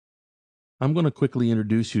I'm going to quickly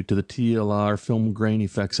introduce you to the TLR Film Grain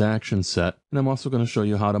Effects action set, and I'm also going to show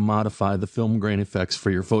you how to modify the film grain effects for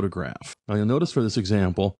your photograph. Now you'll notice for this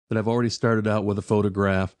example that I've already started out with a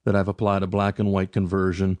photograph that I've applied a black and white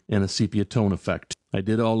conversion and a sepia tone effect. I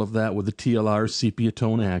did all of that with the TLR sepia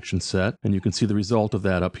tone action set, and you can see the result of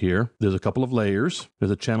that up here. There's a couple of layers.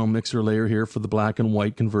 There's a channel mixer layer here for the black and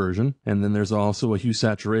white conversion, and then there's also a hue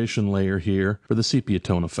saturation layer here for the sepia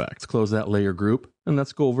tone effect. Let's close that layer group, and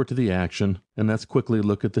let's go over to the action, and let's quickly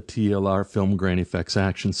look at the TLR Film Grain Effects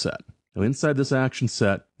action set. Now inside this action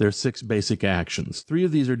set, there are 6 basic actions. 3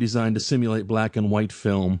 of these are designed to simulate black and white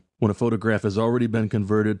film when a photograph has already been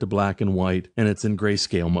converted to black and white and it's in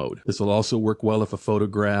grayscale mode. This will also work well if a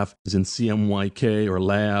photograph is in CMYK or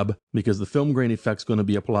lab, because the film grain effect is going to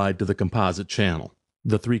be applied to the composite channel.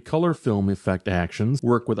 The 3 color film effect actions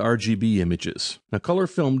work with RGB images. Now color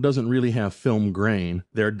film doesn't really have film grain.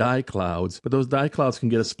 They're dye clouds, but those dye clouds can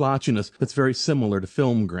get a splotchiness that's very similar to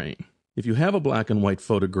film grain. If you have a black and white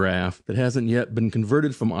photograph that hasn't yet been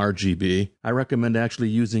converted from RGB, I recommend actually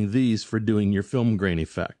using these for doing your film grain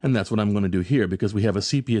effect. And that's what I'm going to do here, because we have a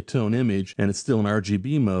sepia tone image and it's still in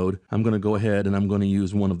RGB mode. I'm going to go ahead and I'm going to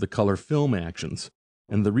use one of the color film actions.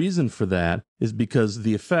 And the reason for that is because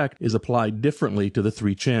the effect is applied differently to the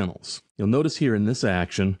 3 channels. You'll notice here in this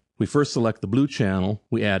action, we first select the blue channel,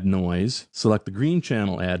 we add noise, select the green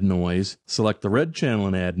channel, add noise, select the red channel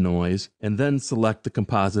and add noise, and then select the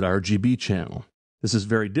composite RGB channel. This is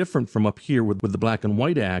very different from up here with the black and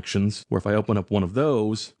white actions, where if I open up one of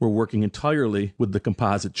those, we're working entirely with the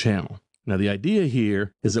composite channel. Now the idea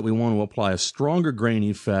here is that we want to apply a stronger grain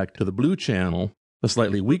effect to the blue channel, a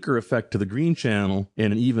slightly weaker effect to the green channel,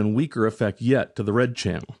 and an even weaker effect yet to the red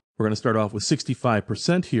channel. We're going to start off with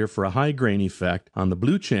 65% here for a high grain effect on the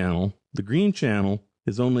blue channel. The green channel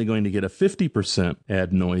is only going to get a 50%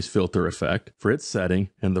 add noise filter effect for its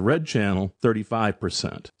setting, and the red channel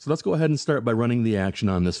 35%. So let's go ahead and start by running the action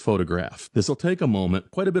on this photograph. This will take a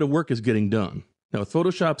moment. Quite a bit of work is getting done. Now with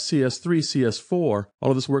Photoshop CS3, CS4,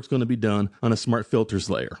 all of this work is going to be done on a Smart Filters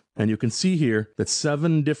layer. And you can see here that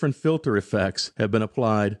 7 different filter effects have been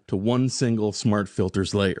applied to one single Smart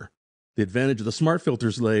Filters layer. The advantage of the Smart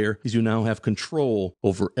Filters layer is you now have control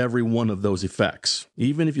over every one of those effects.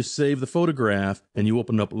 Even if you save the photograph and you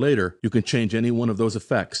open it up later, you can change any one of those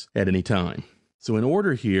effects at any time. So in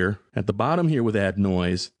order here, at the bottom here with add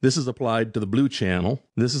noise, this is applied to the blue channel,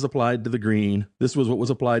 this is applied to the green, this was what was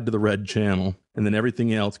applied to the red channel, and then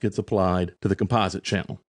everything else gets applied to the composite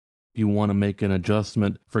channel. If you want to make an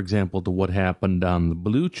adjustment, for example, to what happened on the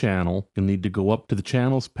blue channel, you'll need to go up to the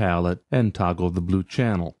channels palette and toggle the blue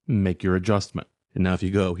channel and make your adjustment. And now if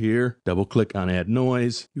you go here, double click on add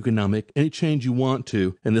noise, you can now make any change you want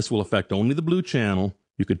to, and this will affect only the blue channel.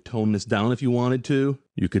 You could tone this down if you wanted to.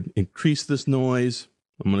 You could increase this noise.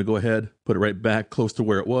 I'm going to go ahead, put it right back close to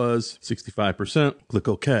where it was, 65%, click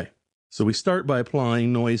OK. So we start by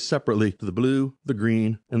applying noise separately to the blue, the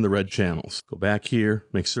green, and the red channels. Go back here,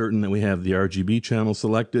 make certain that we have the RGB channel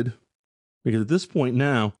selected. Because at this point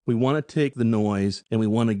now, we want to take the noise and we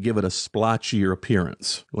want to give it a splotchier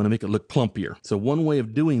appearance. We want to make it look plumpier. So one way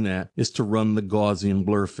of doing that is to run the Gaussian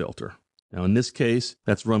blur filter. Now in this case,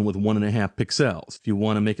 that's run with 1.5 pixels. If you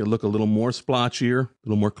want to make it look a little more splotchier, a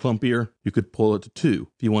little more clumpier, you could pull it to 2.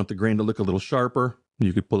 If you want the grain to look a little sharper,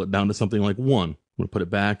 you could pull it down to something like 1. I'm going to put it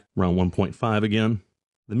back around 1.5 again.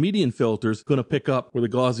 The median filter is going to pick up where the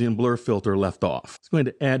Gaussian blur filter left off. It's going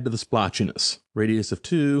to add to the splotchiness. Radius of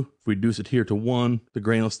 2, if we reduce it here to 1, the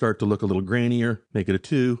grain will start to look a little grainier. Make it a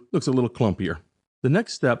 2, looks a little clumpier. The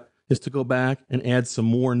next step is to go back and add some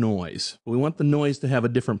more noise. We want the noise to have a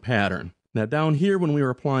different pattern. Now down here when we were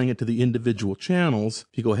applying it to the individual channels,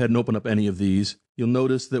 if you go ahead and open up any of these, you'll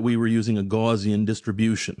notice that we were using a Gaussian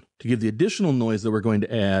distribution. To give the additional noise that we're going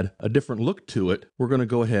to add a different look to it, we're going to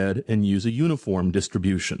go ahead and use a uniform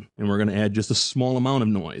distribution. And we're going to add just a small amount of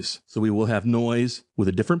noise. So we will have noise with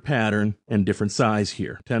a different pattern and different size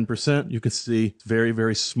here. 10%, you can see it's very,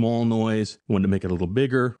 very small noise. We want to make it a little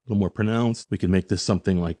bigger, a little more pronounced. We can make this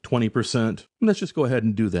something like 20%. And let's just go ahead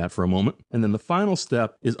and do that for a moment. And then the final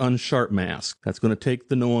step is unsharp mask. That's going to take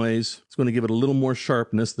the noise. It's going to give it a little more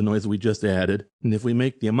sharpness, the noise that we just added. And if we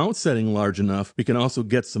make the amount setting large enough, we can also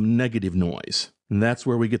get some negative noise. And that's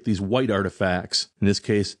where we get these white artifacts. In this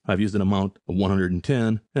case, I've used an amount of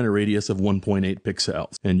 110 and a radius of 1.8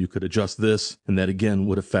 pixels. And you could adjust this, and that again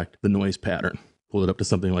would affect the noise pattern. Pull it up to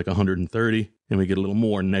something like 130, and we get a little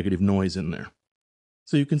more negative noise in there.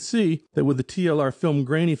 So you can see that with the TLR film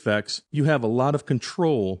grain effects, you have a lot of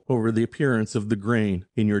control over the appearance of the grain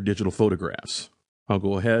in your digital photographs. I'll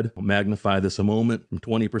go ahead, I'll magnify this a moment from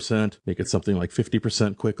 20%, make it something like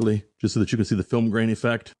 50% quickly, just so that you can see the film grain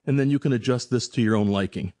effect. And then you can adjust this to your own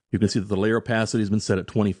liking. You can see that the layer opacity has been set at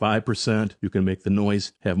 25%. You can make the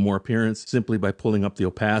noise have more appearance simply by pulling up the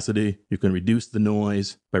opacity. You can reduce the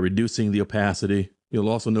noise by reducing the opacity. You'll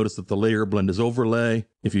also notice that the layer blend is overlay.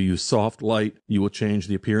 If you use soft light, you will change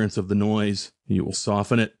the appearance of the noise. You will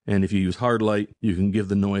soften it. And if you use hard light, you can give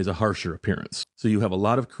the noise a harsher appearance. So you have a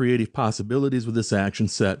lot of creative possibilities with this action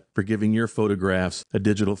set for giving your photographs a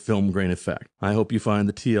digital film grain effect. I hope you find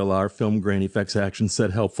the TLR Film Grain Effects action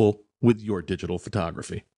set helpful with your digital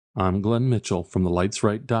photography. I'm Glenn Mitchell from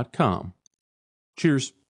thelightsright.com. Cheers.